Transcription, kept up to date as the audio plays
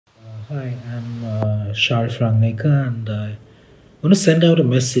Hi, I'm Sharif Rangnekar, and I want to send out a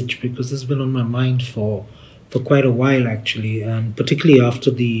message because this has been on my mind for quite a while, actually, and particularly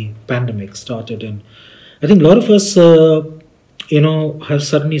after the pandemic started. And I think a lot of us, have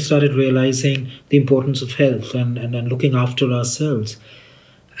suddenly started realizing the importance of health and looking after ourselves.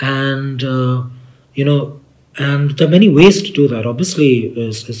 And you know and there are many ways to do that. Obviously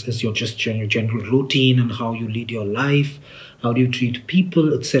is your just your general routine and how you lead your life, how do you treat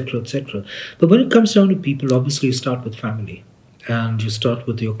people, etc., etc. But when it comes down to people, obviously you start with family, and you start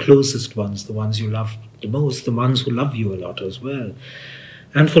with your closest ones, the ones you love the most, the ones who love you a lot as well.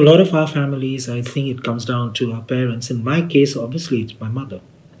 And for a lot of our families, I think it comes down to our parents. In my case, obviously it's my mother.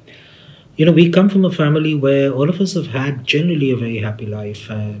 We come from a family where all of us have had generally a very happy life,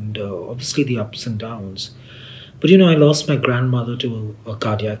 and obviously the ups and downs. But I lost my grandmother to a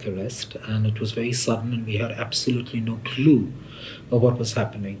cardiac arrest, and it was very sudden, and we had absolutely no clue of what was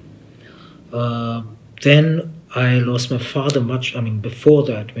happening. Uh, then I lost my father before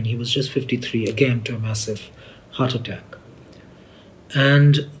that, when he was just 53, again to a massive heart attack.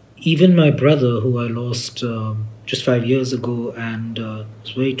 And even my brother, who I lost just 5 years ago, and it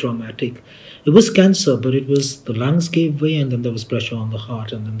was very traumatic. It was cancer, but it was the lungs gave way, and then there was pressure on the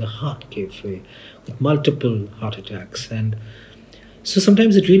heart, and then the heart gave way with multiple heart attacks. And so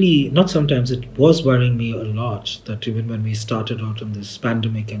sometimes it really, not sometimes, it was worrying me a lot that even when we started out on this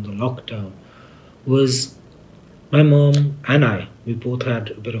pandemic and the lockdown, was my mom and we both had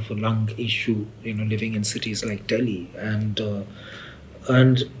a bit of a lung issue, living in cities like Delhi. And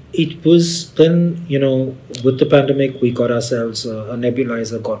it was then, with the pandemic, we got ourselves a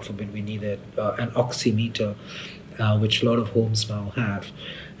nebulizer. God forbid we needed an oximeter, which a lot of homes now have.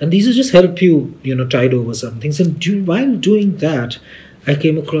 And these will just help you, tide over certain things. And while doing that, I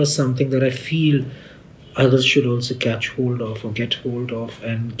came across something that I feel others should also catch hold of or get hold of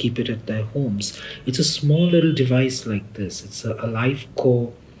and keep it at their homes. It's a small little device like this. It's a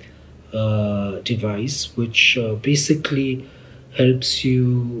AliveCor device, which basically helps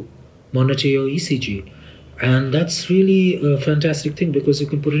you monitor your ECG. And that's really a fantastic thing because you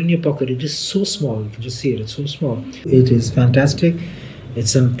can put it in your pocket. It is so small. You can just see it. It's so small. It is fantastic.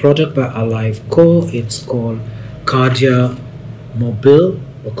 It's a product by AliveCor. It's called KardiaMobile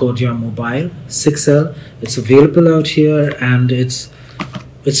or KardiaMobile 6L. It's available out here, and it's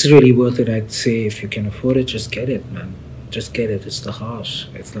really worth it. I'd say if you can afford it, just get it, man. Just get it. It's the heart.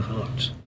 It's the heart.